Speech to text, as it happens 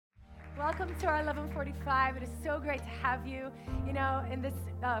Welcome to our 1145. It is so great to have you. You know, in this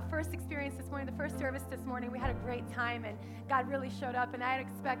first experience this morning, the first service this morning, we had a great time and God really showed up, and I'd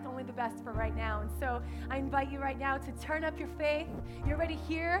expect only the best for right now. And so I invite you right now to turn up your faith. You're already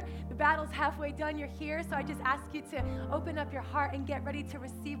here. The battle's halfway done. You're here. So I just ask you to open up your heart and get ready to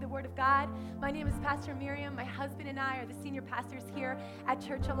receive the word of God. My name is Pastor Miriam. My husband and I are the senior pastors here at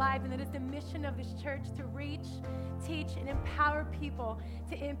Church Alive, and it is the mission of this church to reach, teach, and empower people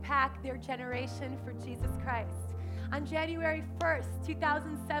to impact their generation for Jesus Christ. On January 1st,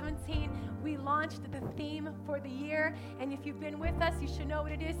 2017, we launched the theme for the year. And if you've been with us, you should know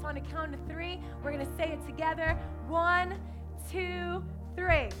what it is. So on a count of three, we're going to say it together. 1, 2,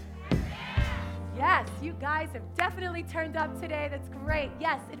 3. Yes, you guys have definitely turned up today. That's great.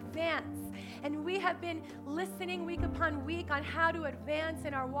 Yes, advance. And we have been listening week upon week on how to advance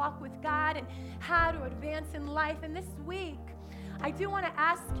in our walk with God and how to advance in life. And this week, I do want to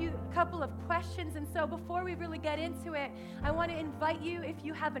ask you a couple of questions. And so before we really get into it, I want to invite you, if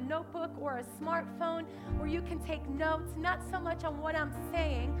you have a notebook or a smartphone where you can take notes, not so much on what I'm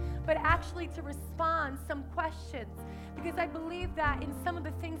saying, but actually to respond some questions. Because I believe that in some of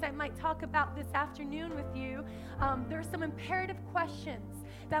the things I might talk about this afternoon with you, there are some imperative questions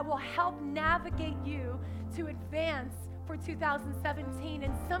that will help navigate you to advance for 2017.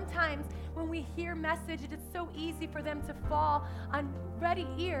 And sometimes when we hear messages, it's so easy for them to fall on ready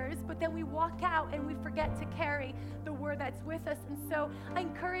ears, but then we walk out and we forget to carry the word that's with us. And so I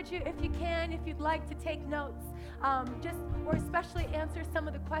encourage you, if you can, if you'd like to take notes, or especially answer some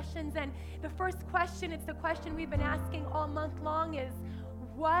of the questions. And the first question, it's the question we've been asking all month long, is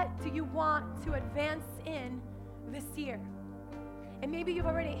what do you want to advance in this year? And maybe you've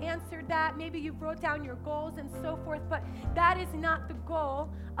already answered that. Maybe you wrote down your goals and so forth, but that is not the goal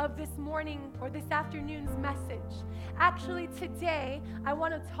of this morning or this afternoon's message. Actually, today, I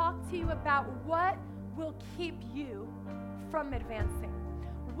want to talk to you about what will keep you from advancing.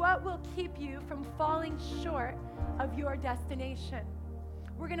 What will keep you from falling short of your destination?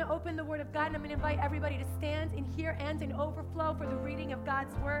 We're going to open the Word of God, and I'm going to invite everybody to stand in here and in overflow for the reading of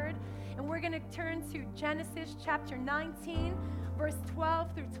God's Word. And we're going to turn to Genesis chapter 19, verse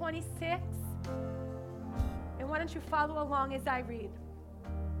 12 through 26. And why don't you follow along as I read?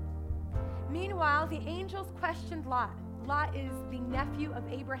 Meanwhile, the angels questioned Lot. Lot is the nephew of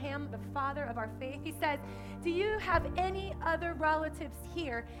Abraham, the father of our faith. He says, "Do you have any other relatives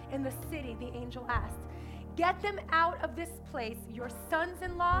here in the city?" the angel asked. "Get them out of this place, your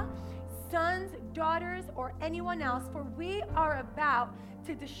sons-in-law, sons, daughters, or anyone else, for we are about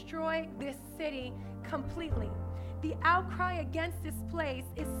to destroy this city completely. The outcry against this place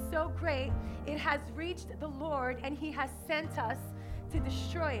is so great, it has reached the Lord, and he has sent us to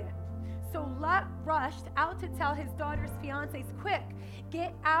destroy it." So Lot rushed out to tell his daughter's fiancés, "Quick,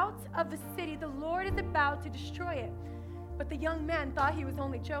 get out of the city. The Lord is about to destroy it." But the young men thought he was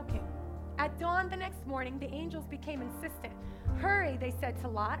only joking. At dawn the next morning, the angels became insistent. "Hurry," they said to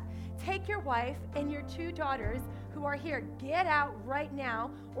Lot. "Take your wife and your 2 daughters who are here. Get out right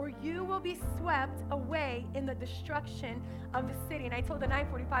now, or you will be swept away in the destruction of the city." And I told the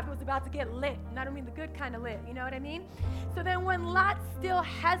 945 it was about to get lit. And I don't mean the good kind of lit, you know what I mean? So then when Lot still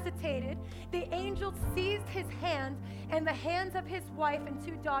hesitated, the angel seized his hand and the hands of his wife and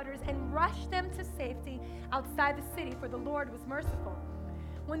 2 daughters and rushed them to safety outside the city, for the Lord was merciful.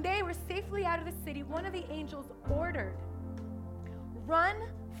 When they were safely out of the city, one of the angels ordered, "Run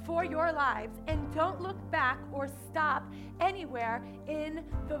for your lives and don't look back or stop anywhere in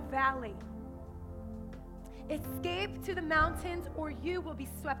the valley. Escape to the mountains or you will be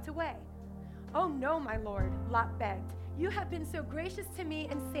swept away." "Oh no, my lord," Lot begged. "You have been so gracious to me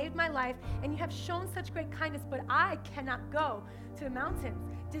and saved my life, and you have shown such great kindness, but I cannot go to the mountains.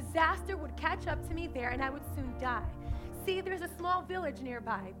 Disaster would catch up to me there and I would soon die. See, there's a small village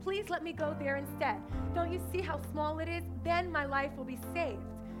nearby. Please let me go there instead. Don't you see how small it is? Then my life will be saved."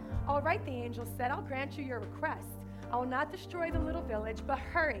 "All right," the angel said, "I'll grant you your request. I will not destroy the little village, but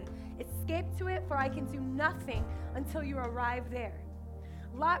hurry, escape to it, for I can do nothing until you arrive there."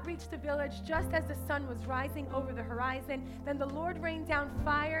 Lot reached the village just as the sun was rising over the horizon. Then the Lord rained down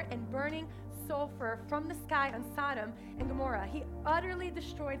fire and burning sulfur from the sky on Sodom and Gomorrah. He utterly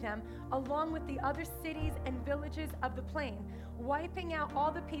destroyed them, along with the other cities and villages of the plain, wiping out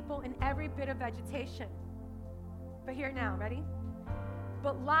all the people and every bit of vegetation. But here now, ready?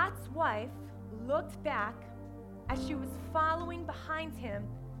 But Lot's wife looked back as she was following behind him,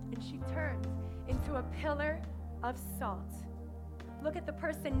 and she turned into a pillar of salt. Look at the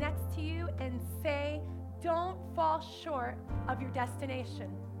person next to you and say, "Don't fall short of your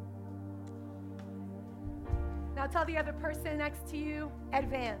destination." Now tell the other person next to you,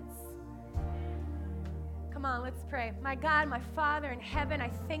 "Advance." Come on, let's pray. My God, my Father in heaven, I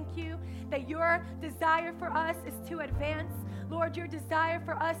thank you that your desire for us is to advance. Lord, your desire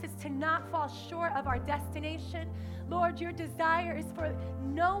for us is to not fall short of our destination. Lord, your desire is for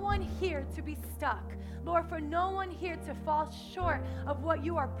no one here to be stuck. Lord, for no one here to fall short of what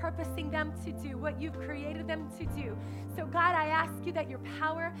you are purposing them to do, what you've created them to do. So God, I ask you that your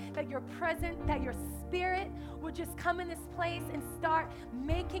power, that your presence, that your spirit would just come in this place and start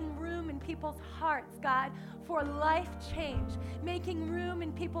making room in people's hearts, God, for life change, making room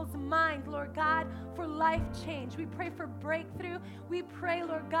in people's minds, Lord God, for life change. We pray for breakthrough. We pray,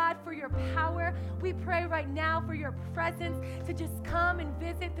 Lord God, for your power. We pray right now for your presence to just come and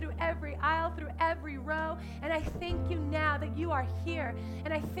visit through every aisle, through every row. And I thank you now that you are here.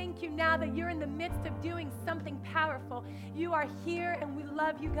 And I thank you now that you're in the midst of doing something powerful. You are here and we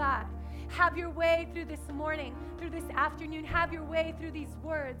love you, God. Have your way through this morning, through this afternoon. Have your way through these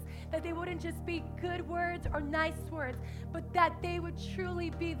words, that they wouldn't just be good words or nice words, but that they would truly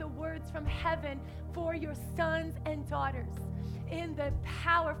be the words from heaven for your sons and daughters. In the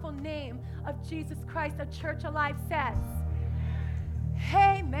powerful name of Jesus Christ, a church alive says,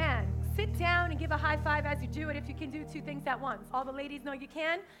 amen. Sit down and give a high five as you do it if you can do two things at once. All the ladies know you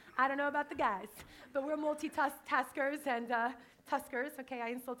can. I don't know about the guys, but we're multitaskers and Tuskers. Okay, I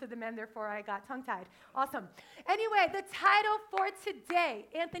insulted the men, therefore I got tongue-tied. Awesome. Anyway, the title for today,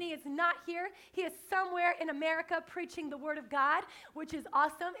 Anthony is not here. He is somewhere in America preaching the Word of God, which is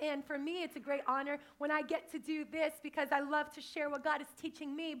awesome. And for me, it's a great honor when I get to do this because I love to share what God is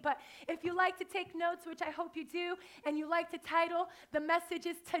teaching me. But if you like to take notes, which I hope you do, and you like to title the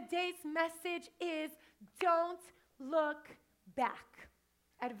messages, today's message is Don't Look Back.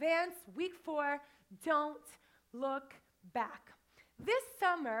 Advance, week 4, Don't Look Back. This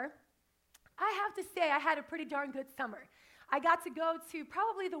summer, I have to say I had a pretty darn good summer. I got to go to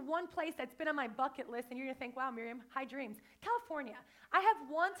probably the one place that's been on my bucket list, and you're going to think, wow, Miriam, high dreams. California. I have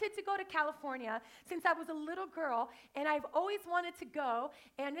wanted to go to California since I was a little girl, and I've always wanted to go,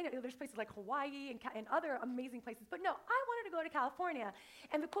 and there's places like Hawaii and other amazing places, but no, I wanted to go to California.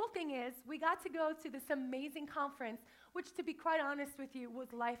 And the cool thing is, we got to go to this amazing conference, which, to be quite honest with you,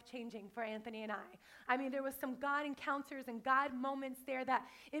 was life-changing for Anthony and I. I mean, there was some God encounters and God moments there that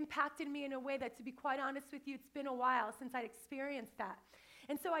impacted me in a way that, to be quite honest with you, it's been a while since I'd experienced that.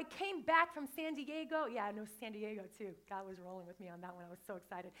 And so I came back from San Diego. Yeah, I know San Diego too. God was rolling with me on that one. I was so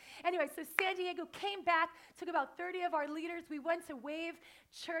excited. Anyway, so San Diego, came back, took about 30 of our leaders. We went to Wave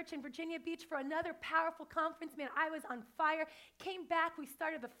Church in Virginia Beach for another powerful conference. Man, I was on fire. Came back, we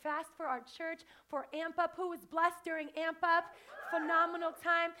started the fast for our church for Amp Up. Who was blessed during Amp Up? Phenomenal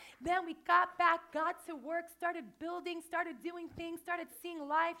time. Then we got back, got to work, started building, started doing things, started seeing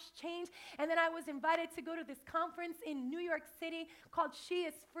lives change. And then I was invited to go to this conference in New York City called She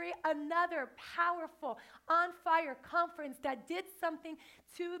Is Free, another powerful, on-fire conference that did something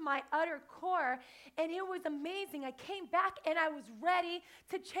to my utter core. And it was amazing. I came back and I was ready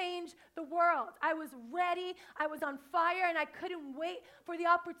to change the world. I was ready. I was on fire, and I couldn't wait for the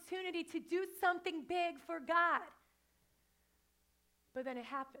opportunity to do something big for God. But then it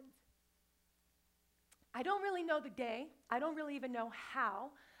happened. I don't really know the day. I don't really even know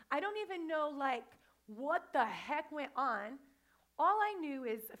how. I don't even know, what the heck went on. All I knew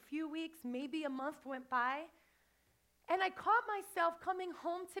is a few weeks, maybe a month went by, and I caught myself coming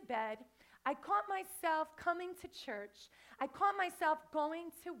home to bed. I caught myself coming to church. I caught myself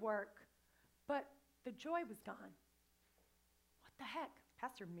going to work, but the joy was gone. What the heck?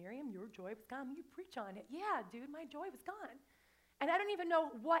 Pastor Miriam, your joy was gone. You preach on it. Yeah, dude, my joy was gone. And I don't even know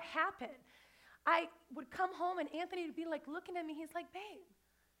what happened. I would come home and Anthony would be looking at me. He's like, babe,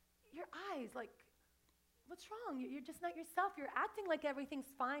 your eyes, what's wrong? You're just not yourself. You're acting like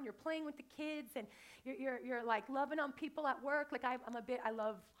everything's fine. You're playing with the kids and you're loving on people at work. I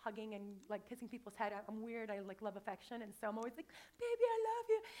love hugging and kissing people's head. I'm weird. I love affection. And so I'm always like, baby, I love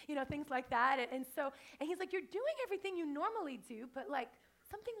you. Things like that. And he's like, you're doing everything you normally do, but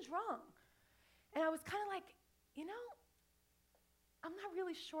something's wrong. And I was kind of I'm not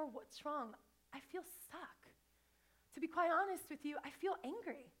really sure what's wrong. I feel stuck. To be quite honest with you, I feel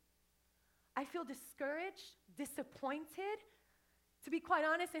angry. I feel discouraged, disappointed. To be quite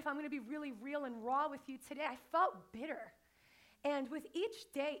honest, if I'm going to be really real and raw with you today, I felt bitter. And with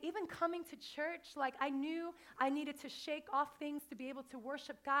each day, even coming to church, I knew I needed to shake off things to be able to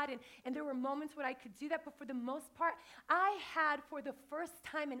worship God, and there were moments when I could do that, but for the most part, I had, for the first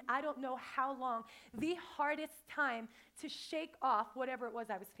time in I don't know how long, the hardest time to shake off whatever it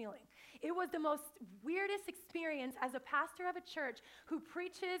was I was feeling. It was the most weirdest experience experience as a pastor of a church who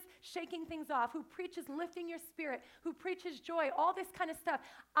preaches shaking things off, who preaches lifting your spirit, who preaches joy, all this kind of stuff.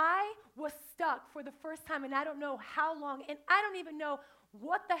 I was stuck for the first time, and I don't know how long, and I don't even know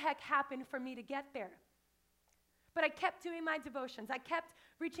what the heck happened for me to get there. But I kept doing my devotions. I kept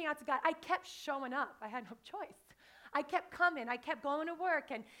reaching out to God. I kept showing up. I had no choice. I kept coming. I kept going to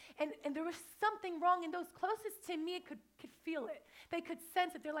work. And there was something wrong, and those closest to me could feel it. They could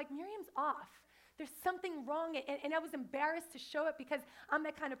sense it. They're like, Miriam's off. There's something wrong. And I was embarrassed to show it because I'm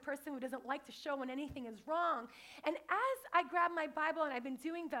that kind of person who doesn't like to show when anything is wrong. And as I grabbed my Bible, and I've been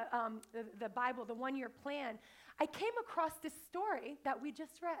doing the Bible, the one-year plan, I came across this story that we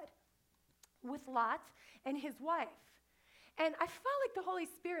just read with Lot and his wife. And I felt like the Holy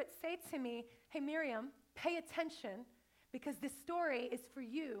Spirit say to me, hey, Miriam, pay attention because this story is for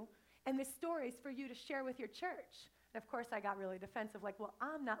you, and this story is for you to share with your church. And of course, I got really defensive, like, well,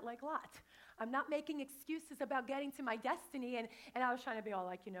 I'm not like Lot. I'm not making excuses about getting to my destiny. And I was trying to be all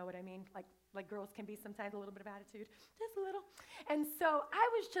like, you know what I mean? Like girls can be sometimes, a little bit of attitude, just a little. And so I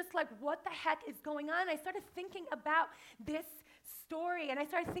was just like, what the heck is going on? I started thinking about this story, and I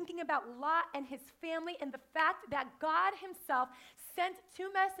started thinking about Lot and his family and the fact that God himself sent two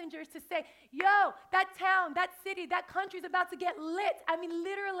messengers to say, yo, that town, that city, that country's about to get lit. I mean,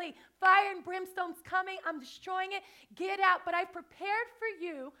 literally, fire and brimstone's coming. I'm destroying it. Get out. But I've prepared for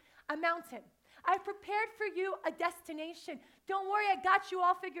you a mountain. I've prepared for you a destination. Don't worry, I got you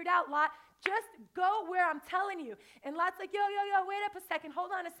all figured out, Lot. Just go where I'm telling you. And Lot's like, yo, wait up a second.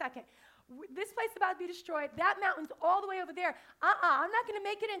 Hold on a second. This place is about to be destroyed. That mountain's all the way over there. I'm not going to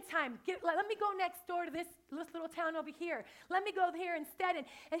make it in time. Let me go next door to this little town over here. Let me go here instead.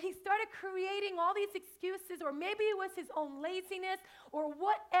 And he started creating all these excuses, or maybe it was his own laziness, or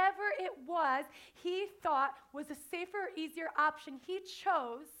whatever it was he thought was a safer, easier option. He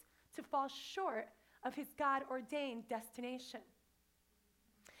chose to fall short of his God-ordained destination.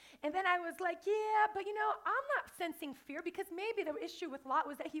 And then I was like, yeah, but I'm not sensing fear, because maybe the issue with Lot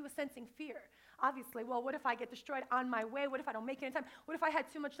was that he was sensing fear. Obviously, well, what if I get destroyed on my way? What if I don't make it in time? What if I had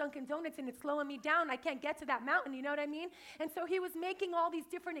too much Dunkin' Donuts and it's slowing me down? I can't get to that mountain, you know what I mean? And so he was making all these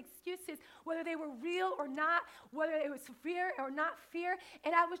different excuses, whether they were real or not, whether it was fear or not fear.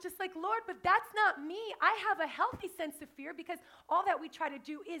 And I was just like, Lord, but that's not me. I have a healthy sense of fear, because all that we try to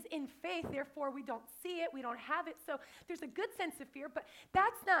do is in faith. Therefore, we don't see it. We don't have it. So there's a good sense of fear, but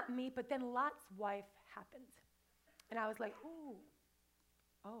that's not me. But then Lot's wife happened. And I was like, ooh,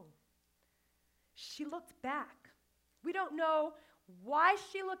 oh. She looked back. We don't know why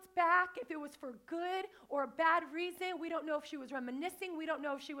she looked back, if it was for good or a bad reason. We don't know if she was reminiscing. We don't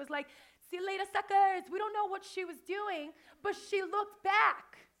know if she was like, see you later, suckers. We don't know what she was doing, but she looked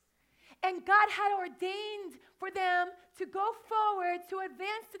back. And God had ordained for them to go forward, to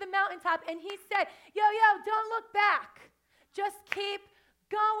advance to the mountaintop. And he said, yo, don't look back. Just keep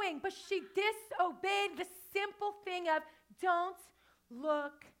going. But she disobeyed the simple thing of don't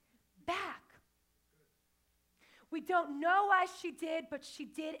look back. We don't know why she did, but she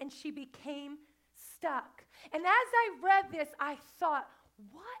did, and she became stuck. And as I read this, I thought,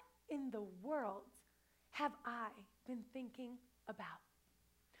 what in the world have I been thinking about?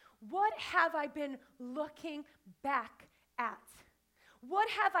 What have I been looking back at? What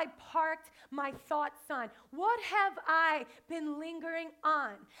have I parked my thoughts on? What have I been lingering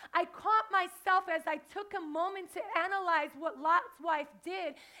on? I caught myself as I took a moment to analyze what Lot's wife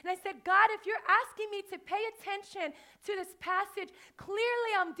did. And I said, God, if you're asking me to pay attention to this passage,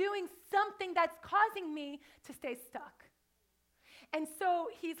 clearly I'm doing something that's causing me to stay stuck. And so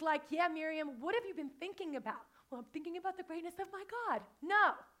he's like, yeah, Miriam, what have you been thinking about? Well, I'm thinking about the greatness of my God.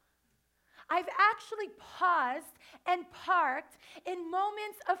 No. I've actually paused and parked in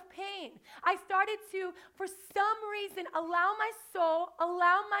moments of pain. I started to, for some reason, allow my soul,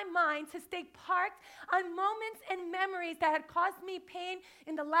 allow my mind to stay parked on moments and memories that had caused me pain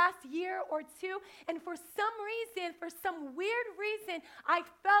in the last year or two. And for some reason, for some weird reason, I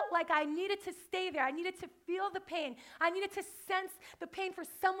felt like I needed to stay there. I needed to feel the pain. I needed to sense the pain for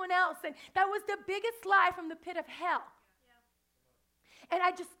someone else. And that was the biggest lie from the pit of hell. And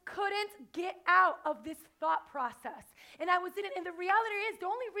I just couldn't get out of this thought process. And I was in it. And the reality is,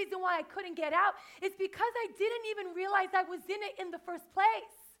 the only reason why I couldn't get out is because I didn't even realize I was in it in the first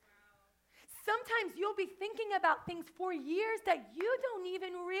place. Sometimes you'll be thinking about things for years that you don't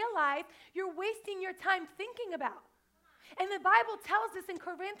even realize you're wasting your time thinking about. And the Bible tells us in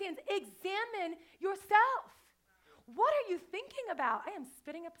Corinthians, examine yourself. What are you thinking about? I am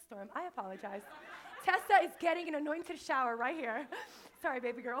spitting up a storm. I apologize. Tessa is getting an anointed shower right here. Sorry,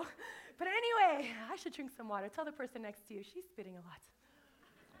 baby girl. But anyway, I should drink some water. Tell the person next to you, she's spitting a lot.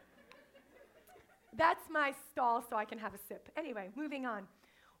 That's my stall so I can have a sip. Anyway, moving on.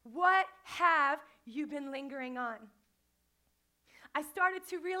 What have you been lingering on? I started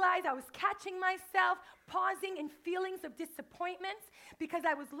to realize I was catching myself pausing in feelings of disappointment because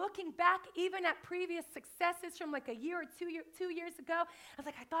I was looking back even at previous successes from like a year or 2 years ago. I was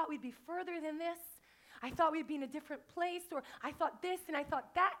like, I thought we'd be further than this. I thought we'd be in a different place, or I thought this and I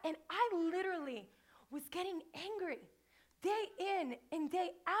thought that. And I literally was getting angry day in and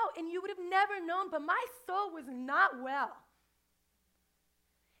day out. And you would have never known, but my soul was not well.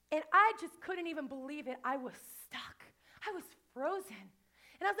 And I just couldn't even believe it. I was stuck. I was frozen.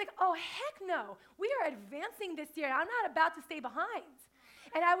 And I was like, oh, heck no. We are advancing this year. I'm not about to stay behind.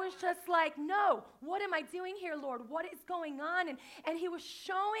 And I was just like, no, what am I doing here, Lord? What is going on? And he was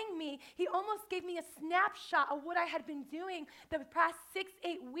showing me, he almost gave me a snapshot of what I had been doing the past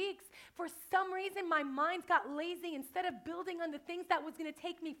 6-8 weeks. For some reason, my mind got lazy. Instead of building on the things that was going to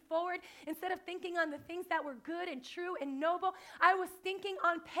take me forward, instead of thinking on the things that were good and true and noble, I was thinking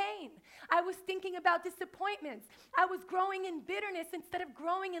on pain. I was thinking about disappointments. I was growing in bitterness instead of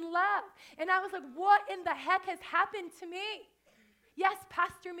growing in love. And I was like, what in the heck has happened to me? Yes,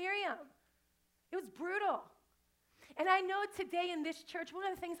 Pastor Miriam. It was brutal. And I know today in this church, one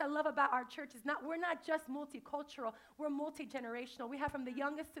of the things I love about our church is we're not just multicultural, we're multi-generational. We have from the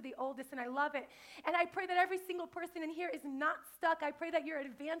youngest to the oldest, and I love it. And I pray that every single person in here is not stuck. I pray that you're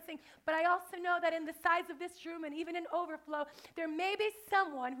advancing. But I also know that in the size of this room and even in overflow, there may be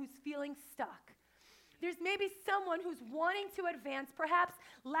someone who's feeling stuck. There's maybe someone who's wanting to advance. Perhaps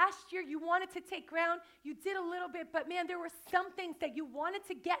last year you wanted to take ground. You did a little bit, but man, there were some things that you wanted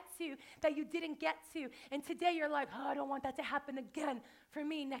to get to that you didn't get to. And today you're like, oh, I don't want that to happen again for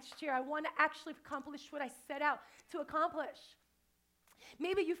me next year. I want to actually accomplish what I set out to accomplish.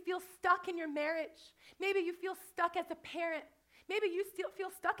 Maybe you feel stuck in your marriage. Maybe you feel stuck as a parent. Maybe you still feel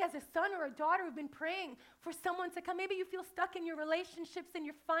stuck as a son or a daughter who've been praying for someone to come. Maybe you feel stuck in your relationships and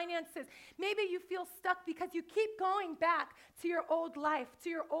your finances. Maybe you feel stuck because you keep going back to your old life, to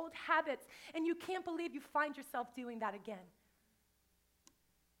your old habits, and you can't believe you find yourself doing that again.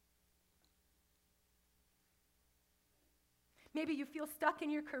 Maybe you feel stuck in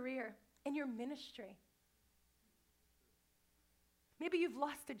your career, in your ministry. Maybe you've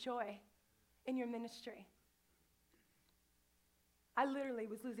lost the joy in your ministry. I literally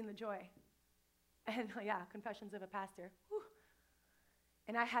was losing the joy. And yeah, confessions of a pastor. Whew.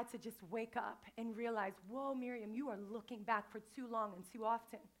 And I had to just wake up and realize, whoa, Miriam, you are looking back for too long and too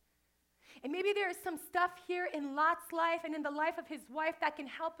often. And maybe there is some stuff here in Lot's life and in the life of his wife that can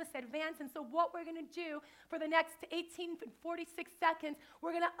help us advance. And so what we're going to do for the next 46 seconds,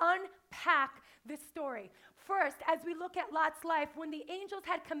 we're going to unpack this story. First, as we look at Lot's life, when the angels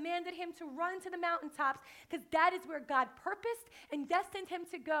had commanded him to run to the mountaintops, because that is where God purposed and destined him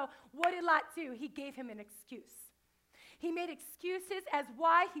to go, what did Lot do? He gave him an excuse. He made excuses as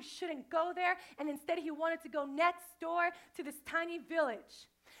why he shouldn't go there, and instead he wanted to go next door to this tiny village.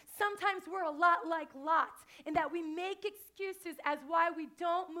 Sometimes we're a lot like Lot in that we make excuses as why we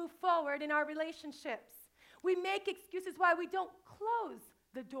don't move forward in our relationships. We make excuses why we don't close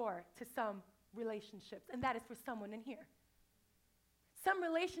the door to some relationships, and that is for someone in here. Some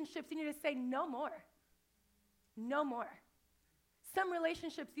relationships you need to say no more. No more. Some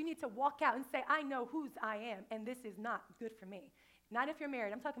relationships you need to walk out and say, I know whose I am, and this is not good for me. Not if you're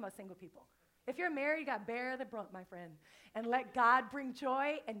married. I'm talking about single people. If you're married, you got to bear the brunt, my friend, and let God bring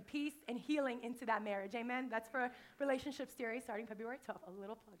joy and peace and healing into that marriage. Amen? That's for relationship series starting February 12th. A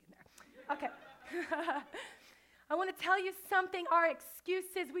little plug in there. Okay. I want to tell you something. Our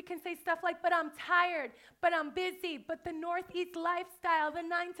excuses, we can say stuff like, but I'm tired, but I'm busy, but the Northeast lifestyle, the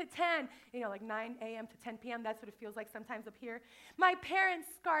 9 to 10, like 9 a.m. to 10 p.m., that's what it feels like sometimes up here. My parents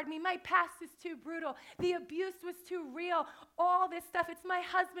scarred me. My past is too brutal. The abuse was too real. All this stuff, it's my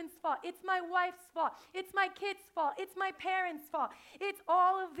husband's fault. It's my wife's fault. It's my kids' fault. It's my parents' fault. It's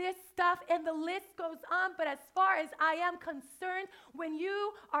all of this stuff, and the list goes on. But as far as I am concerned, when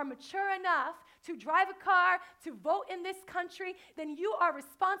you are mature enough to drive a car, to vote in this country, then you are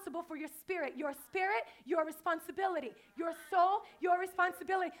responsible for your spirit. Your spirit, your responsibility. Your soul, your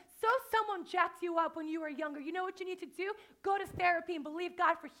responsibility. So someone jacked you up when you were younger. You know what you need to do? Go to therapy and believe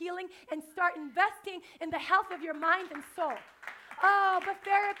God for healing and start investing in the health of your mind and soul. Oh, but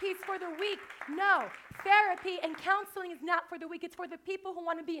therapy is for the weak. No, therapy and counseling is not for the weak. It's for the people who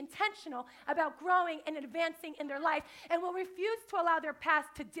want to be intentional about growing and advancing in their life and will refuse to allow their past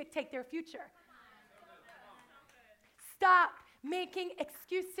to dictate their future. Stop making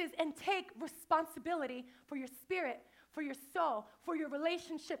excuses and take responsibility for your spirit, for your soul, for your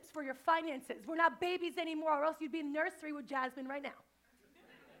relationships, for your finances. We're not babies anymore, or else you'd be in nursery with Jasmine right now.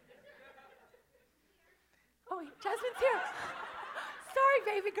 Oh, Jasmine's here. Sorry,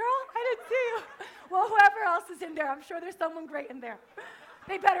 baby girl. I didn't see you. Well, whoever else is in there, I'm sure there's someone great in there.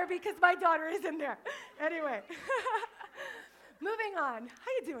 They better be because my daughter is in there. Anyway. Moving on.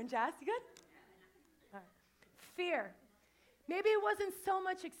 How you doing, Jazz? You good? All right. Fear. Maybe it wasn't so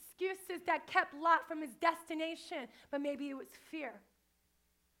much excuses that kept Lot from his destination, but maybe it was fear.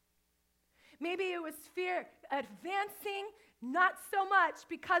 Maybe it was fear advancing, not so much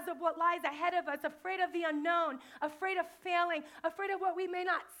because of what lies ahead of us, afraid of the unknown, afraid of failing, afraid of what we may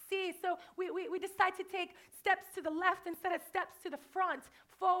not see. So we decide to take steps to the left instead of steps to the front,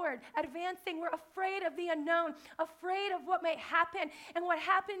 forward, advancing. We're afraid of the unknown, afraid of what may happen. And what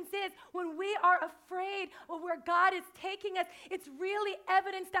happens is when we are afraid of where God is taking us, it's really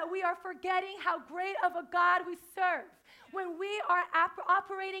evidence that we are forgetting how great of a God we serve. When we are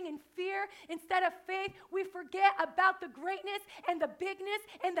operating in fear instead of faith, we forget about the greatness and the bigness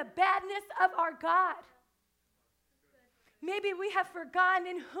and the badness of our God. Maybe we have forgotten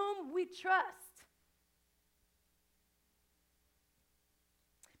in whom we trust.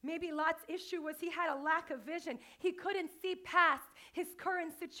 Maybe Lot's issue was he had a lack of vision. He couldn't see past his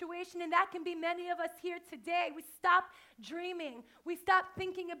current situation, and that can be many of us here today. We stop dreaming. We stop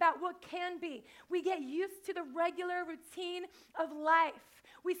thinking about what can be. We get used to the regular routine of life.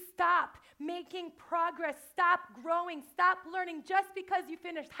 We stop making progress, stop growing, stop learning just because you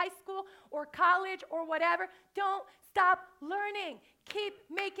finished high school or college or whatever. Don't stop learning. Keep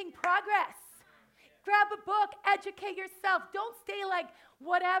making progress. Grab a book, educate yourself. Don't stay like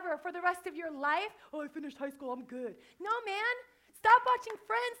whatever for the rest of your life. Oh, I finished high school, I'm good. No, man. Stop watching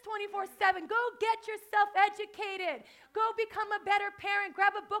Friends 24/7. Go get yourself educated. Go become a better parent.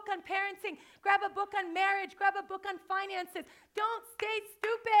 Grab a book on parenting. Grab a book on marriage. Grab a book on finances. Don't stay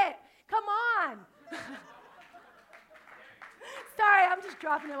stupid. Come on. Sorry, I'm just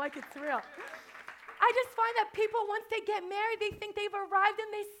dropping it like it's real. I just find that people, once they get married, they think they've arrived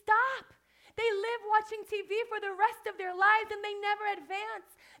and they stop. They live watching TV for the rest of their lives and they never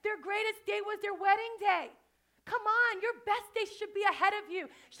advance. Their greatest day was their wedding day. Come on, your best day should be ahead of you.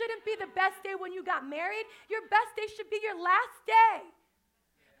 Shouldn't be the best day when you got married. Your best day should be your last day.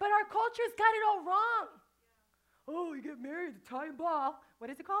 But our culture's got it all wrong. Oh, you get married, a tie and ball.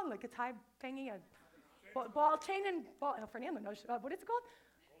 What is it called? Like a tie banging, a ball chain and ball. Oh, Fernando knows. What is it called?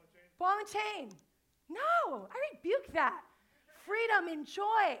 Ball and chain. No, I rebuke that. Freedom and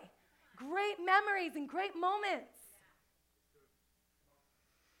joy. Great memories and great moments.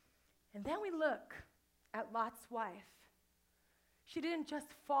 And then we look at Lot's wife. She didn't just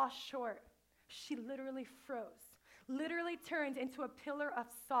fall short. She literally froze, literally turned into a pillar of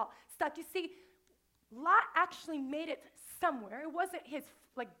salt. Stuck. You see, Lot actually made it somewhere. It wasn't his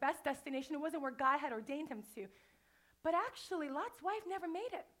best destination. It wasn't where God had ordained him to. But actually, Lot's wife never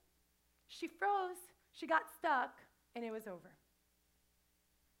made it. She froze, she got stuck, and it was over.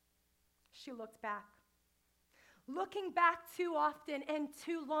 She looked back. Looking back too often and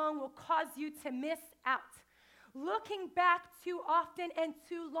too long will cause you to miss out. Looking back too often and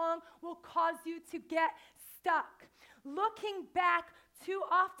too long will cause you to get stuck. Looking back too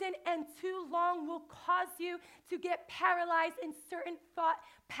often and too long will cause you to get paralyzed in certain thought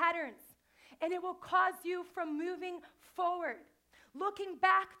patterns, and it will cause you from moving forward. Looking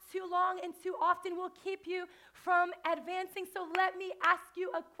back too long and too often will keep you from advancing. So let me ask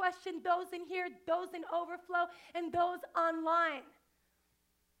you a question, those in here, those in Overflow, and those online.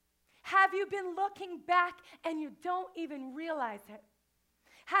 Have you been looking back and you don't even realize it?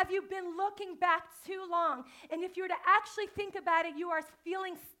 Have you been looking back too long? And if you were to actually think about it, you are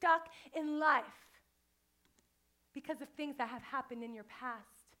feeling stuck in life because of things that have happened in your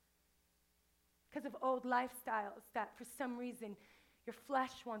past, because of old lifestyles that for some reason your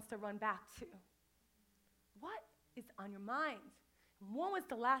flesh wants to run back to. What is on your mind? When was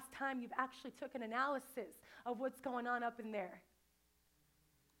the last time you've actually took an analysis of what's going on up in there?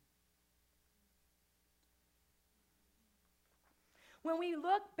 When we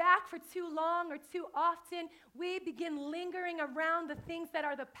look back for too long or too often, we begin lingering around the things that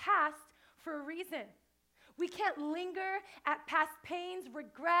are the past for a reason. We can't linger at past pains,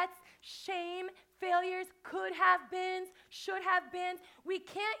 regrets, shame, failures, could have been, should have been. We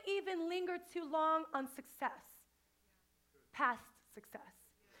can't even linger too long on success, past success.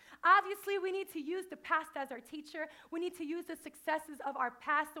 Obviously, we need to use the past as our teacher. We need to use the successes of our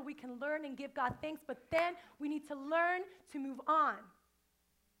past so we can learn and give God thanks, but then we need to learn to move on.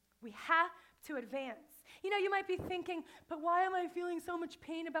 We have to advance. You know, you might be thinking, but why am I feeling so much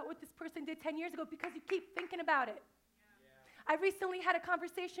pain about what this person did 10 years ago? Because you keep thinking about it. Yeah. I recently had a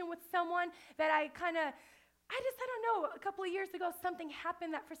conversation with someone that I don't know, a couple of years ago, something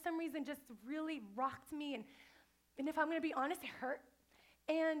happened that for some reason just really rocked me, and And if I'm going to be honest, it hurt.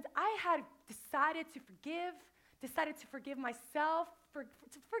 And I had decided to forgive myself,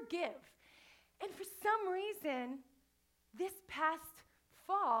 to forgive. And for some reason, this past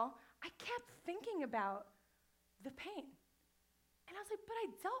fall, I kept thinking about the pain. And I was like, but I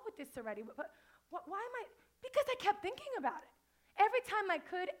dealt with this already. But why am I? Because I kept thinking about it. Every time I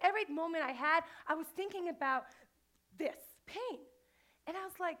could, every moment I had, I was thinking about this pain. And I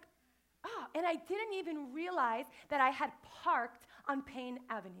was like, and I didn't even realize that I had parked on Payne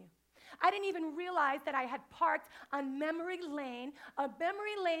Avenue. I didn't even realize that I had parked on memory lane, a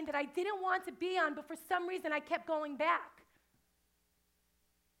memory lane that I didn't want to be on, but for some reason I kept going back.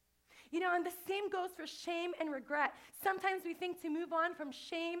 You know, and the same goes for shame and regret. Sometimes we think to move on from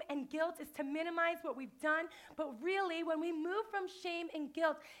shame and guilt is to minimize what we've done, but really when we move from shame and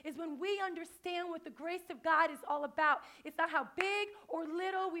guilt is when we understand what the grace of God is all about. It's not how big or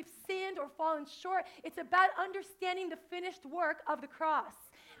little we've sinned or fallen short. It's about understanding the finished work of the cross.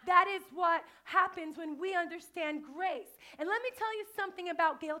 That is what happens when we understand grace. And let me tell you something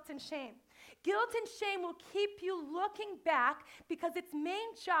about guilt and shame. Guilt and shame will keep you looking back because its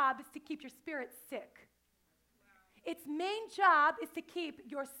main job is to keep your spirit sick. Its main job is to keep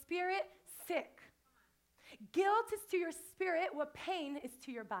your spirit sick. Guilt is to your spirit what pain is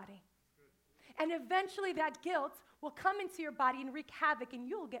to your body. And eventually that guilt will come into your body and wreak havoc and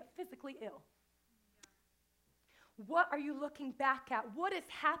you'll get physically ill. What are you looking back at? What has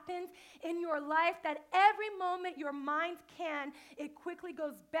happened in your life that every moment your mind can, it quickly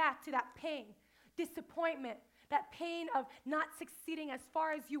goes back to that pain, disappointment, that pain of not succeeding as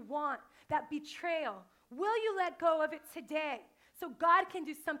far as you want, that betrayal. Will you let go of it today so God can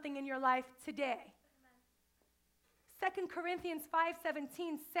do something in your life today? 2 Corinthians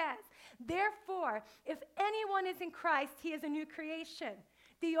 5:17 says, therefore, if anyone is in Christ, he is a new creation.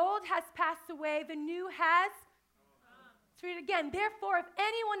 The old has passed away, the new has. Let's read it again. Therefore, if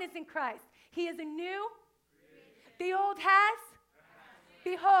anyone is in Christ, he is a new. The old has.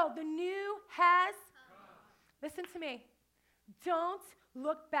 Behold, the new has. Listen to me. Don't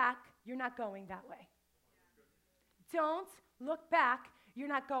look back. You're not going that way. Don't look back. You're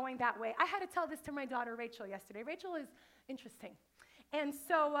not going that way. I had to tell this to my daughter, Rachel, yesterday. Rachel is interesting. And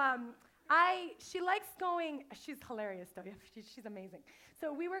so she likes going, she's hilarious though, she's amazing.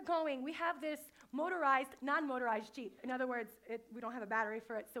 So we have this motorized, non-motorized Jeep. In other words, we don't have a battery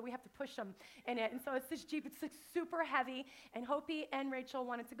for it, so we have to push them in it. And so it's this Jeep, it's like super heavy, and Hopi and Rachel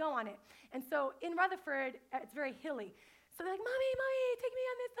wanted to go on it. And so in Rutherford, it's very hilly. So they're like, Mommy, take me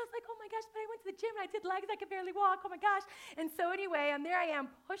on this. I was like, oh my gosh, but I went to the gym and I did legs, I could barely walk, oh my gosh. And so anyway, and there I am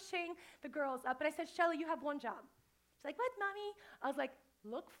pushing the girls up. And I said, Shelly, you have one job. She's like, what, Mommy? I was like,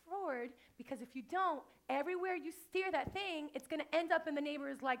 look forward, because if you don't, everywhere you steer that thing, it's going to end up in the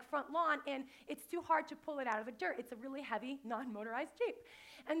neighbor's front lawn, and it's too hard to pull it out of the dirt. It's a really heavy, non-motorized Jeep.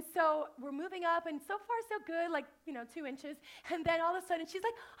 And so we're moving up, and so far so good, 2 inches. And then all of a sudden, she's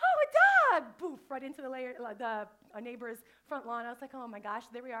like, oh, a dog! Boof, right into the neighbor's front lawn. I was like, oh my gosh,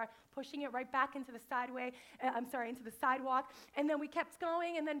 there we are, pushing it right back into the into the sidewalk. And then we kept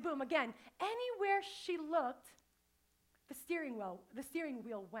going, and then boom, again. Anywhere she looked, the steering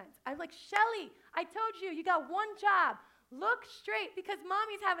wheel went. I'm like, Shelly, I told you, you got one job. Look straight, because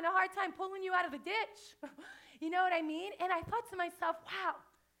Mommy's having a hard time pulling you out of the ditch. You know what I mean? And I thought to myself, wow,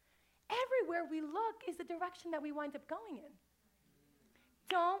 everywhere we look is the direction that we wind up going in.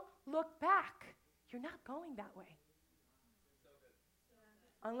 Don't look back. You're not going that way.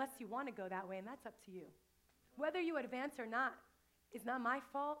 Unless you want to go that way, and that's up to you. Whether you advance or not is not my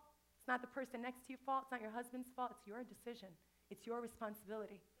fault. It's not the person next to your fault. It's not your husband's fault. It's your decision. It's your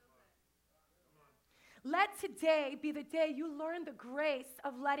responsibility. Let today be the day you learn the grace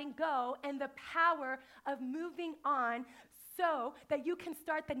of letting go and the power of moving on so that you can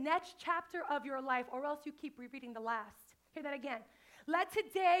start the next chapter of your life, or else you keep rereading the last. Hear that again. Let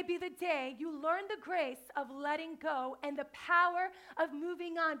today be the day you learn the grace of letting go and the power of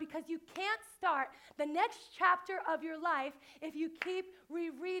moving on, because you can't start the next chapter of your life if you keep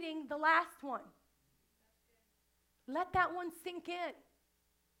rereading the last one. Let that one sink in.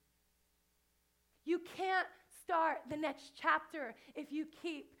 You can't start the next chapter if you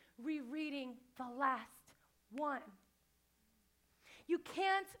keep rereading the last one. You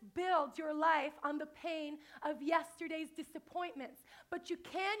can't build your life on the pain of yesterday's disappointments, but you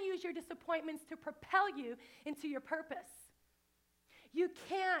can use your disappointments to propel you into your purpose. You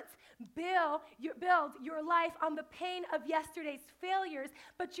can't build your life on the pain of yesterday's failures,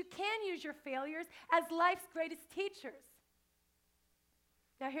 but you can use your failures as life's greatest teachers.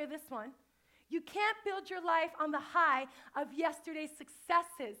 Now hear this one. You can't build your life on the high of yesterday's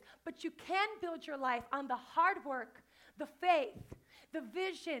successes, but you can build your life on the hard work, the faith, the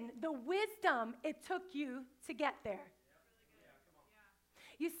vision, the wisdom it took you to get there.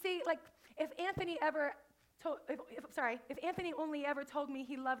 You see, like, if Anthony only ever told me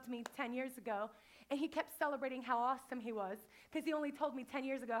he loved me 10 years ago, and he kept celebrating how awesome he was, because he only told me 10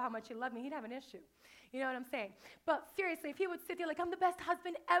 years ago how much he loved me, he'd have an issue. You know what I'm saying? But seriously, if he would sit there like, I'm the best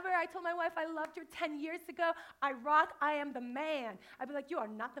husband ever, I told my wife I loved her 10 years ago, I rock, I am the man. I'd be like, you are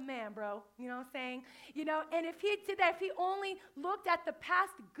not the man, bro. You know what I'm saying? You know, and if he did that, if he only looked at the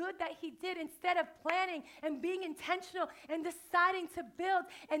past good that he did instead of planning and being intentional and deciding to build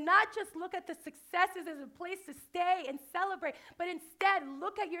and not just look at the successes as a place to stay and celebrate, but instead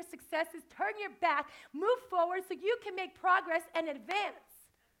look at your successes, turn your back, move forward so you can make progress and advance.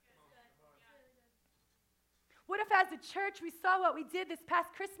 What if as a church we saw what we did this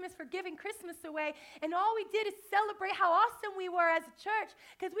past Christmas for giving Christmas away, and all we did is celebrate how awesome we were as a church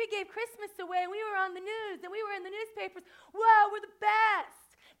because we gave Christmas away and we were on the news and we were in the newspapers. Whoa, we're the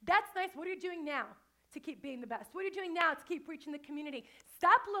best. That's nice. What are you doing now to keep being the best? What are you doing now to keep reaching the community?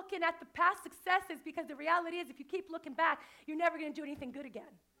 Stop looking at the past successes, because the reality is if you keep looking back, you're never going to do anything good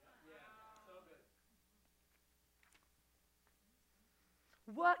again.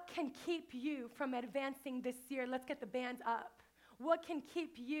 What can keep you from advancing this year? Let's get the band up. What can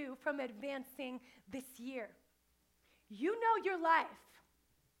keep you from advancing this year? You know your life.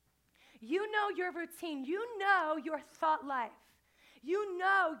 You know your routine. You know your thought life. You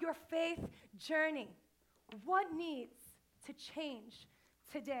know your faith journey. What needs to change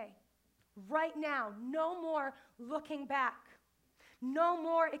today? Right now. No more looking back. No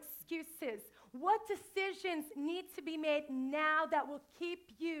more excuses. What decisions need to be made now that will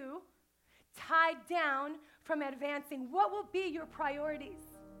keep you tied down from advancing? What will be your priorities?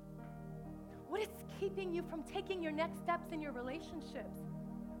 What is keeping you from taking your next steps in your relationships?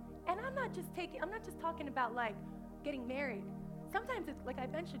 And I'm not just talking about like getting married. Sometimes it's like I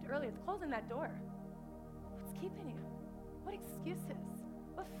mentioned earlier, it's closing that door. What's keeping you? What excuses?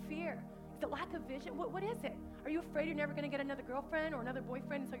 What fear? Is it lack of vision? What is it? Are you afraid you're never going to get another girlfriend or another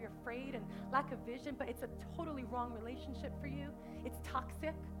boyfriend, so you're afraid and lack of vision, but it's a totally wrong relationship for you? It's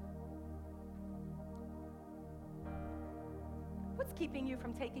toxic. What's keeping you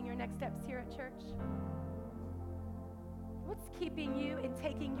from taking your next steps here at church? What's keeping you in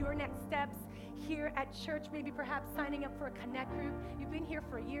taking your next steps here at church? Maybe perhaps signing up for a connect group. You've been here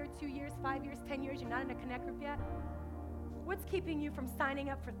for a year, 2 years, 5 years, 10 years. You're not in a connect group yet. What's keeping you from signing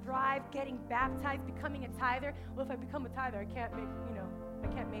up for Thrive, getting baptized, becoming a tither? Well, if I become a tither, I can't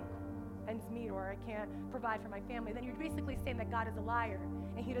make ends meet, or I can't provide for my family. Then you're basically saying that God is a liar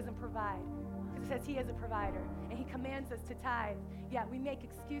and he doesn't provide. Because it says he is a provider and he commands us to tithe. Yeah, we make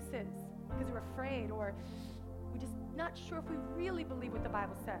excuses because we're afraid, or we're just not sure if we really believe what the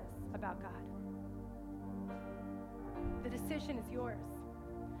Bible says about God. The decision is yours.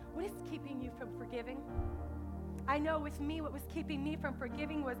 What is keeping you from forgiving? I know with me, what was keeping me from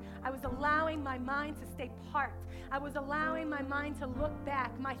forgiving was I was allowing my mind to stay parked. I was allowing my mind to look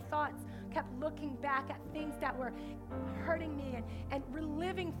back. My thoughts kept looking back at things that were hurting me and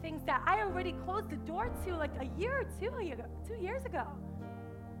reliving things that I already closed the door to like a year or 2 years ago.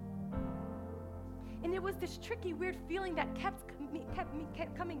 And it was this tricky, weird feeling that kept me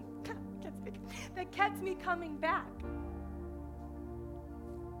coming back.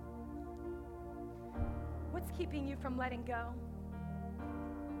 What's keeping you from letting go?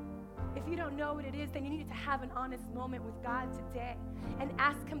 If you don't know what it is, then you need to have an honest moment with God today and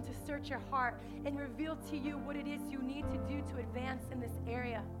ask him to search your heart and reveal to you what it is you need to do to advance in this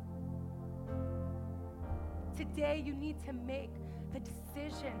area. Today, you need to make the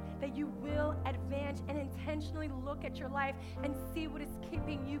decision that you will advance and intentionally look at your life and see what is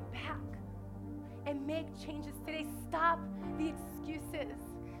keeping you back and make changes today. Stop the excuses.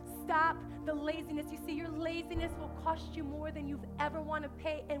 Stop the laziness. You see, your laziness will cost you more than you've ever want to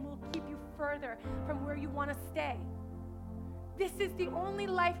pay and will keep you further from where you want to stay. This is the only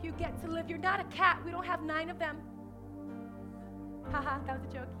life you get to live. You're not a cat. We don't have 9 of them. Haha, that was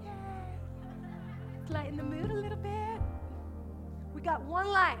a joke. Yay. Let's lighten the mood a little bit. We got one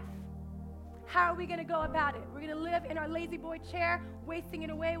life. How are we going to go about it? We're going to live in our lazy boy chair, wasting it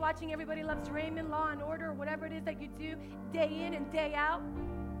away, watching Everybody Loves Raymond, Law and Order, or whatever it is that you do day in and day out.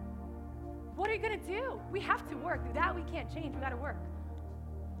 What are you going to do? We have to work. That we can't change. We got to work.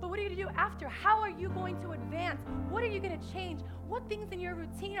 But what are you going to do after? How are you going to advance? What are you going to change? What things in your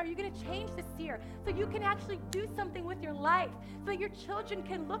routine are you going to change this year so you can actually do something with your life, so that your children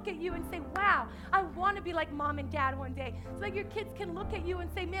can look at you and say, wow, I want to be like mom and dad one day, so that your kids can look at you and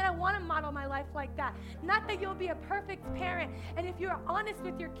say, man, I want to model my life like that. Not that you'll be a perfect parent, and if you're honest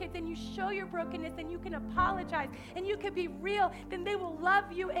with your kids and you show your brokenness and you can apologize and you can be real, then they will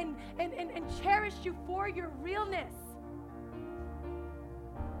love you and cherish you for your realness.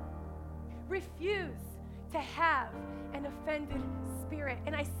 Refuse to have an offended spirit.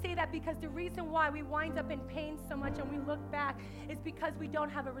 And I say that because the reason why we wind up in pain so much and we look back is because we don't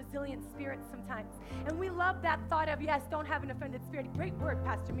have a resilient spirit sometimes. And we love that thought of, yes, don't have an offended spirit. Great word,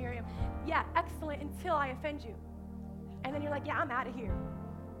 Pastor Miriam. Yeah, excellent, until I offend you. And then you're like, yeah, I'm out of here.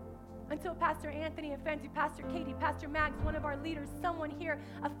 Until Pastor Anthony offends you, Pastor Katie, Pastor Max, one of our leaders, someone here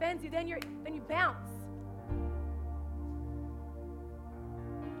offends you, then you bounce.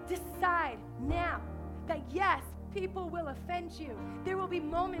 Decide now that yes, people will offend you. There will be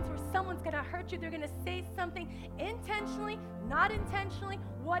moments where someone's going to hurt you. They're going to say something intentionally, not intentionally,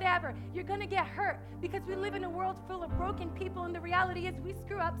 whatever. You're going to get hurt because we live in a world full of broken people, and the reality is we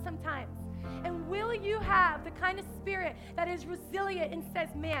screw up sometimes. And will you have the kind of spirit that is resilient and says,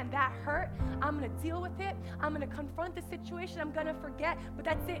 man, that hurt, I'm going to deal with it, I'm going to confront the situation, I'm going to forget, but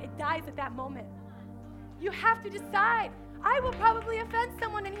that's it, it dies at that moment. You have to decide. I will probably offend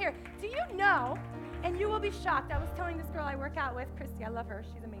someone in here. Do you know, and you will be shocked, I was telling this girl I work out with, Christy, I love her,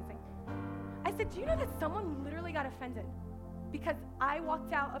 she's amazing. I said, do you know that someone literally got offended because I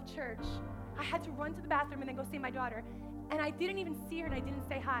walked out of church, I had to run to the bathroom and then go see my daughter, and I didn't even see her and I didn't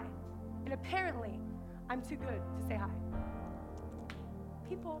say hi. And apparently, I'm too good to say hi.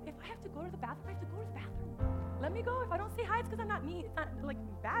 People, if I have to go to the bathroom, I have to go to the bathroom. Let me go. If I don't say hi, it's because I'm not mean. It's not like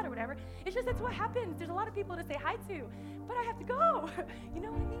bad or whatever. It's just that's what happens. There's a lot of people to say hi to, but I have to go. You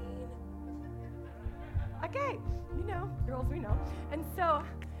know what I mean? Okay, you know, girls, we know. And so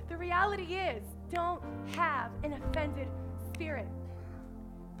the reality is, don't have an offended spirit.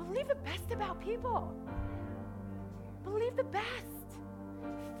 Believe the best about people. Believe the best.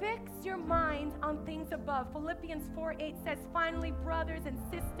 Fix your mind on things above. Philippians 4:8 says, finally, brothers and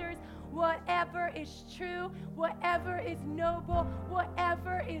sisters, whatever is true, whatever is noble,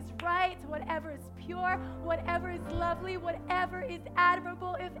 whatever is right, whatever is pure, whatever is lovely, whatever is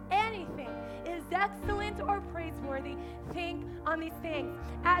admirable, if anything is excellent or praiseworthy, think on these things.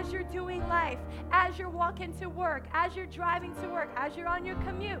 As you're doing life, as you're walking to work, as you're driving to work, as you're on your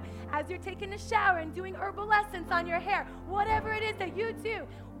commute, as you're taking a shower and doing herbal essence on your hair, whatever it is that you do,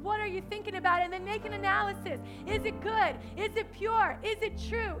 what are you thinking about? And then make an analysis. Is it good? Is it pure? Is it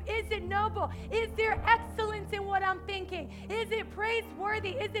true? Is it noble? Is there excellence in what I'm thinking? Is it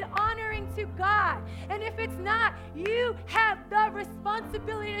praiseworthy? Is it honoring to God? And if it's not, you have the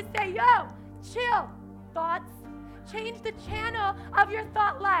responsibility to say, yo, chill, thoughts. Change the channel of your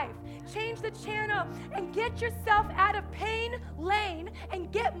thought life. Change the channel and get yourself out of pain lane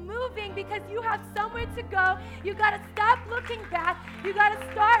and get moving, because you have somewhere to go. You got to stop looking back. You got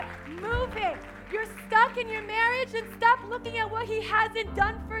to start moving. You're stuck in your marriage, and stop looking at what he hasn't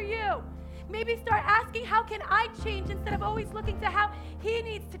done for you. Maybe start asking, how can I change, instead of always looking to how he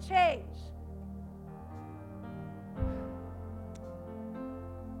needs to change.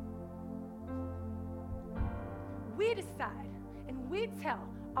 We decide and we tell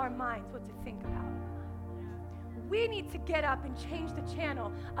our minds what to think about. We need to get up and change the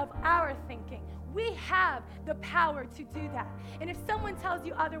channel of our thinking. We have the power to do that. And if someone tells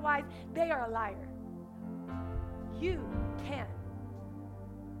you otherwise, they are a liar. You can.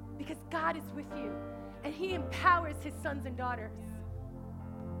 Because God is with you and he empowers his sons and daughters.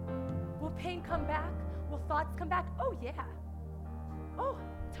 Will pain come back? Will thoughts come back? Oh, yeah. Oh,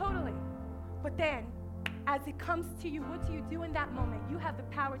 totally. But then, as it comes to you, what do you do in that moment? You have the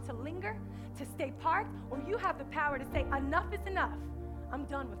power to linger, to stay parked, or you have the power to say, enough is enough. I'm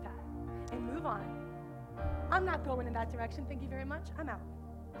done with that. And move on. I'm not going in that direction. Thank you very much. I'm out.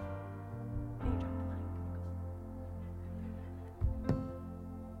 And you drop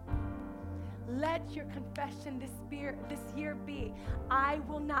the mic. Let your confession this year be, I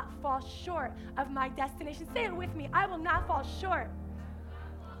will not fall short of my destination. Say it with me. I will not fall short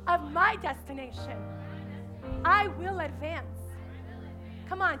of my destination. I will advance.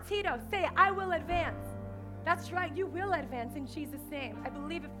 Come on, Tito, say it. I will advance. That's right, you will advance in Jesus' name. I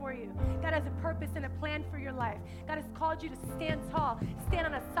believe it for you. God has a purpose and a plan for your life. God has called you to stand tall, stand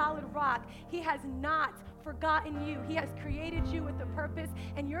on a solid rock. He has not forgotten you. He has created you with a purpose,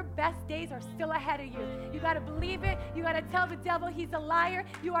 and your best days are still ahead of you. You got to believe it. You got to tell the devil he's a liar.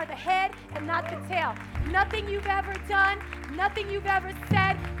 You are the head and not the tail. Nothing you've ever done, nothing you've ever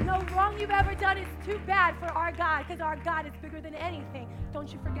said, no wrong you've ever done is too bad for our God, because our God is bigger than anything.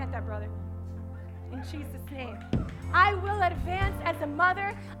 Don't you forget that, brother. In Jesus' name. I will advance as a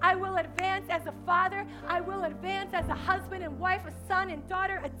mother. I will advance as a father. I will advance as a husband and wife, a son and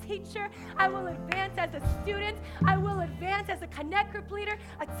daughter, a teacher. I will advance as a student. I will advance as a connect group leader,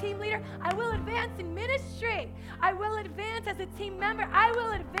 a team leader. I will advance in ministry. I will advance as a team member. I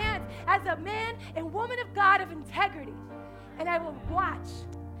will advance as a man and woman of God of integrity. And I will watch,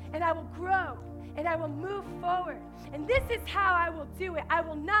 and I will grow, and I will move forward. And this is how I will do it. I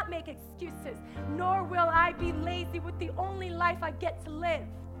will not make excuses, nor will I be lazy with the only life I get to live.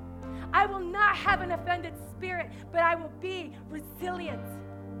 I will not have an offended spirit, but I will be resilient.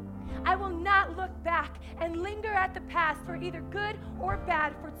 I will not look back and linger at the past for either good or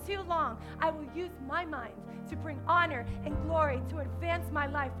bad for too long. I will use my mind to bring honor and glory to advance my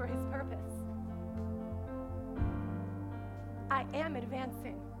life for His purpose. I am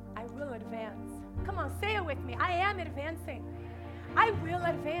advancing. I will advance. Come on, say it with me. I am advancing. I will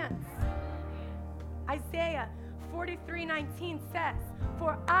advance. Isaiah 43:19 says,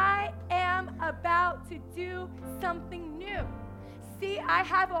 "For I am about to do something new. See, I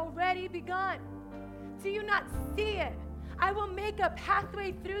have already begun. Do you not see it? I will make a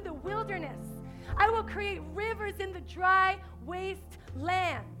pathway through the wilderness. I will create rivers in the dry waste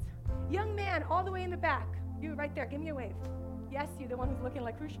land." Young man all the way in the back, you right there, give me a wave. Yes, you, the one who's looking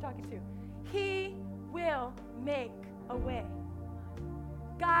like who's she talking to? He will make a way.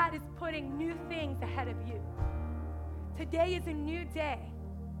 God is putting new things ahead of you. Today is a new day,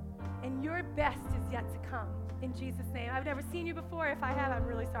 and your best is yet to come. In Jesus' name. I've never seen you before. If I have, I'm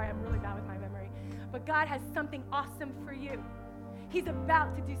really sorry. I'm really bad with my memory. But God has something awesome for you. He's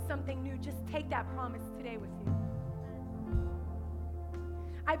about to do something new. Just take that promise today with you.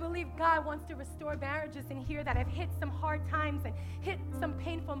 I believe God wants to restore marriages in here that have hit some hard times and hit some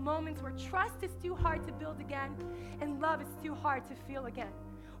painful moments where trust is too hard to build again and love is too hard to feel again,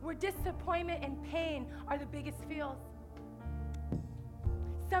 where disappointment and pain are the biggest feels.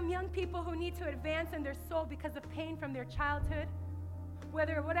 Some young people who need to advance in their soul because of pain from their childhood,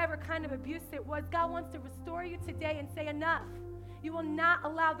 whatever kind of abuse it was, God wants to restore you today and say enough. You will not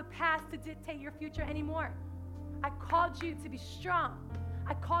allow the past to dictate your future anymore. I called you to be strong.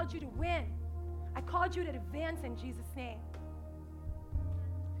 I called you to win. I called you to advance in Jesus' name.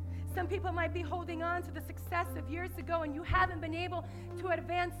 Some people might be holding on to the success of years ago and you haven't been able to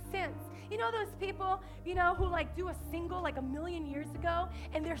advance since. You know those people, who do a single like 1,000,000 years ago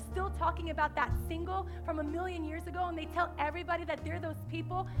and they're still talking about that single from 1,000,000 years ago, and they tell everybody that they're those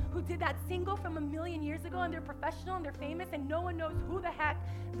people who did that single from 1,000,000 years ago, and they're professional and they're famous and no one knows who the heck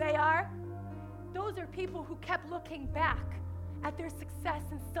they are? Those are people who kept looking back at their success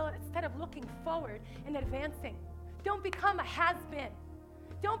instead of looking forward and advancing. Don't become a has-been.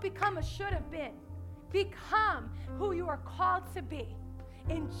 Don't become a should-have-been. Become who you are called to be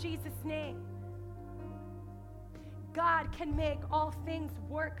in Jesus' name. God can make all things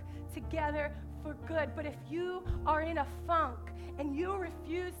work together for good, but if you are in a funk and you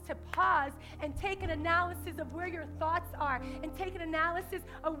refuse to pause and take an analysis of where your thoughts are and take an analysis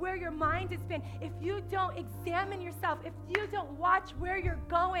of where your mind has been, if you don't examine yourself, if you don't watch where you're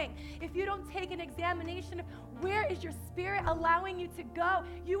going, if you don't take an examination of where is your spirit allowing you to go,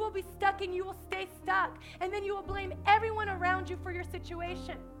 you will be stuck and you will stay stuck, and then you will blame everyone around you for your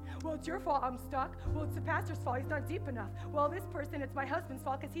situation. Well, it's your fault I'm stuck. Well, it's the pastor's fault. He's not deep enough. Well, this person, it's my husband's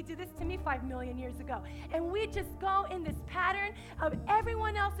fault because he did this to me 5 million years ago. And we just go in this pattern of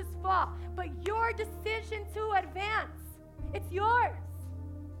everyone else's fault. But your decision to advance, it's yours.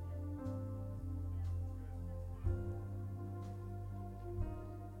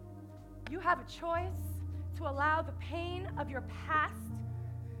 You have a choice to allow the pain of your past,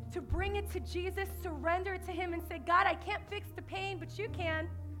 to bring it to Jesus, surrender it to Him and say, God, I can't fix the pain, but you can.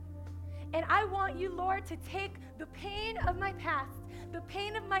 And I want you, Lord, to take the pain of my past, the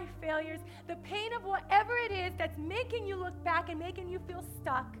pain of my failures, the pain of whatever it is that's making you look back and making you feel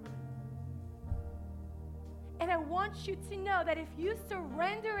stuck. And I want you to know that if you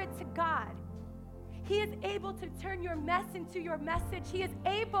surrender it to God, He is able to turn your mess into your message. He is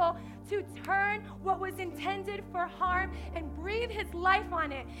able to turn what was intended for harm and breathe His life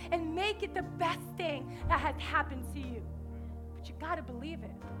on it and make it the best thing that has happened to you. But you got to believe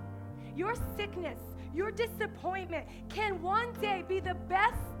it. Your sickness, your disappointment can one day be the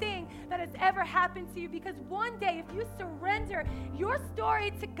best thing that has ever happened to you, because one day if you surrender your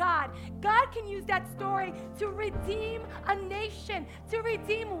story to God, God can use that story to redeem a nation, to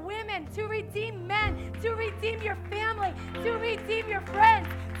redeem women, to redeem men, to redeem your family, to redeem your friends,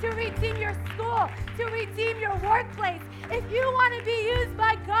 to redeem your school, to redeem your workplace. If you want to be used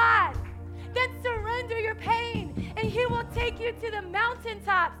by God, then surrender your pain, and He will take you to the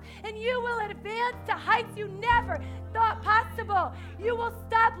mountaintops, and you will advance to heights you never thought possible. You will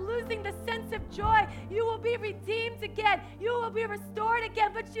stop losing the sense of joy. You will be redeemed again. You will be restored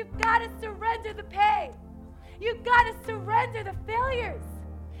again, but you've got to surrender the pain. You've got to surrender the failures.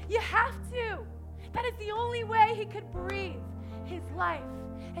 You have to. That is the only way He could breathe His life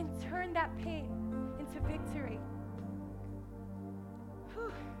and turn that pain into victory.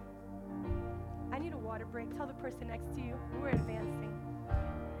 Whew. I need a water break. Tell the person next to you, we're advancing.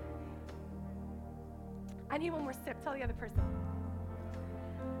 I need one more sip. Tell the other person.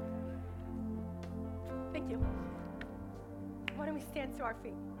 Thank you. Why don't we stand to our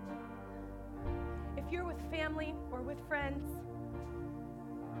feet? If you're with family or with friends,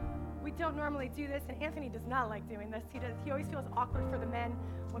 we don't normally do this, and Anthony does not like doing this. He always feels awkward for the men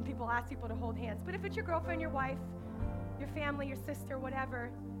when people ask people to hold hands. But if it's your girlfriend, your wife, your family, your sister, whatever,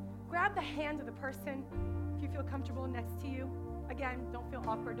 grab the hand of the person if you feel comfortable next to you. Again, don't feel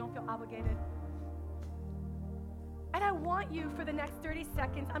awkward, don't feel obligated. And I want you for the next 30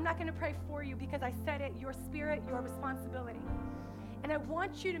 seconds, I'm not going to pray for you because I said it, your spirit, your responsibility. And I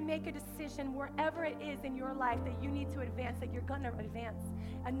want you to make a decision wherever it is in your life that you need to advance, that you're going to advance.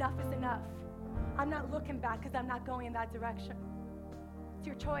 Enough is enough. I'm not looking back because I'm not going in that direction. It's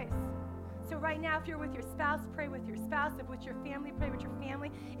your choice. So right now, if you're with your spouse, pray with your spouse. If with your family, pray with your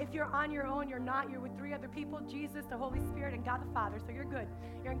family. If you're on your own, you're not. You're with 3 other people, Jesus, the Holy Spirit, and God the Father. So you're good.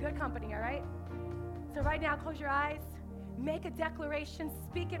 You're in good company, all right? So right now, close your eyes. Make a declaration.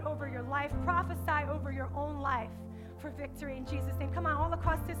 Speak it over your life. Prophesy over your own life for victory in Jesus' name. Come on, all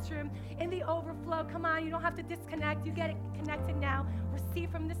across this room, in the overflow. Come on, you don't have to disconnect. You get it connected now.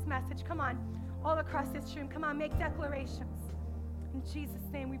 Receive from this message. Come on, all across this room. Come on, make declarations. In Jesus'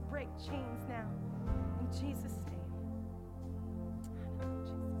 name, we break chains now. In Jesus' name.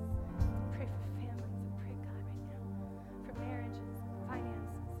 Jesus. Pray for families. I pray, God, right now, for marriages,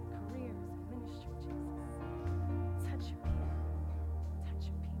 finances, careers, ministry, Jesus. Touch your people. Touch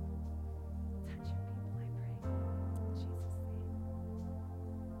your people. Touch your people, I pray. In Jesus' name.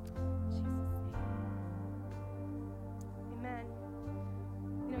 In Jesus' name. Amen.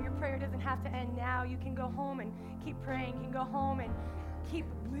 You know, your prayer doesn't have to end now. You can go home and keep praying. You can go home and keep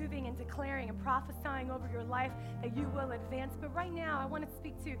moving and declaring and prophesying over your life that you will advance. But right now, I want to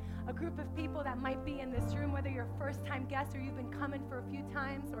speak to a group of people that might be in this room, whether you're a first-time guest or you've been coming for a few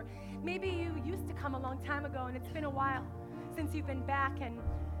times, or maybe you used to come a long time ago and it's been a while since you've been back. And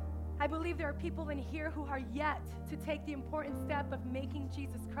I believe there are people in here who are yet to take the important step of making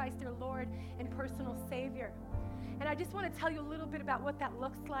Jesus Christ their Lord and personal Savior. And I just want to tell you a little bit about what that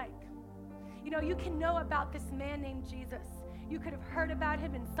looks like. You know, you can know about this man named Jesus. You could have heard about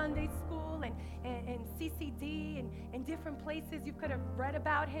him in Sunday school and CCD and different places. You could have read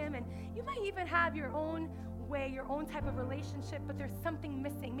about him, and you might even have your own way, your own type of relationship, but there's something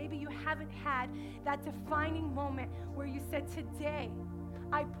missing. Maybe you haven't had that defining moment where you said, today,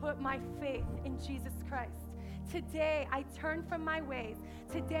 I put my faith in Jesus Christ. Today, I turn from my ways.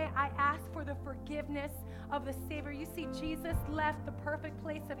 Today, I ask for the forgiveness of the Savior. You see, Jesus left the perfect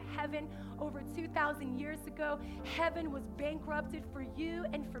place of heaven over 2,000 years ago. Heaven was bankrupted for you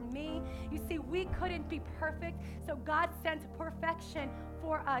and for me. You see, we couldn't be perfect, so God sent perfection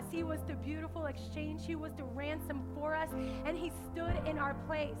for us. He was the beautiful exchange. He was the ransom for us, and He stood in our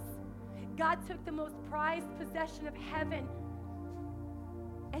place. God took the most prized possession of heaven,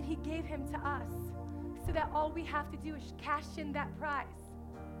 and He gave Him to us, so that all we have to do is cash in that prize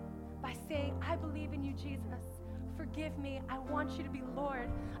by saying, I believe in you, Jesus. Forgive me. I want you to be Lord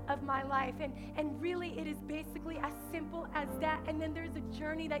of my life. And really, it is basically as simple as that. And then there's a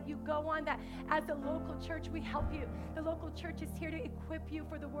journey that you go on that as a local church, we help you. The local church is here to equip you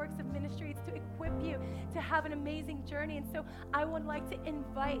for the works of ministry. It's to equip you to have an amazing journey. And so I would like to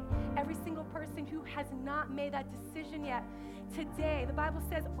invite every single person who has not made that decision yet. Today, the Bible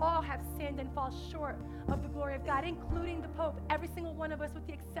says all have sinned and fall short of the glory of God, including the Pope, every single one of us with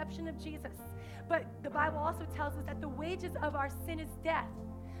the exception of Jesus. But the Bible also tells us that the wages of our sin is death.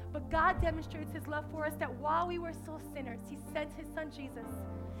 But God demonstrates His love for us that while we were still sinners, He sent His Son Jesus.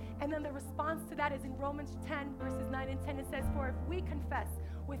 And then the response to that is in Romans 10, verses 9 and 10. It says, for if we confess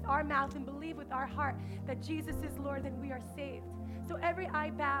with our mouth and believe with our heart that Jesus is Lord, then we are saved. So every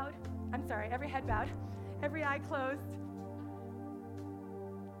head bowed, every eye closed.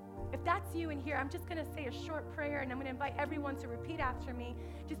 If that's you in here, I'm just going to say a short prayer, and I'm going to invite everyone to repeat after me,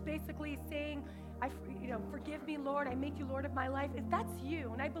 just basically saying, forgive me, Lord, I make you Lord of my life. If that's you,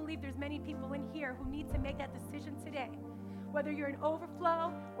 and I believe there's many people in here who need to make that decision today, whether you're in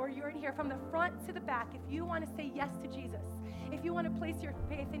overflow or you're in here from the front to the back, if you want to say yes to Jesus, if you want to place your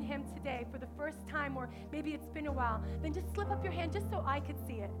faith in him today for the first time, or maybe it's been a while, then just slip up your hand just so I could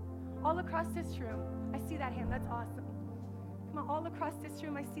see it. All across this room, I see that hand. That's awesome. Come on, all across this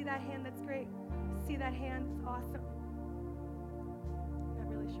room, I see that hand. That's great. I see that hand. It's awesome. I'm not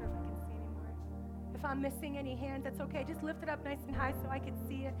really sure if I can see anymore. If I'm missing any hands, that's okay. Just lift it up nice and high so I can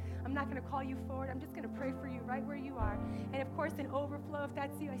see it. I'm not going to call you forward. I'm just going to pray for you right where you are. And of course, in overflow, if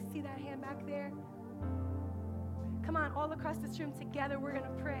that's you, I see that hand back there. Come on, all across this room together, we're going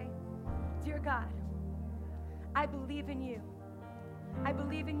to pray. Dear God, I believe in you. I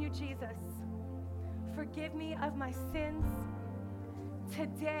believe in you, Jesus. Forgive me of my sins.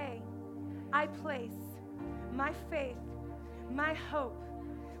 Today, I place my faith, my hope,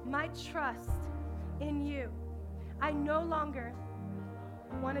 my trust in you. I no longer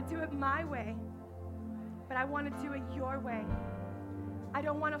want to do it my way, but I want to do it your way. I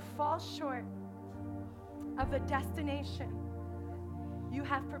don't want to fall short of the destination you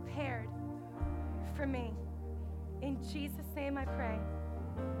have prepared for me. In Jesus' name I pray.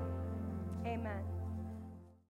 Amen.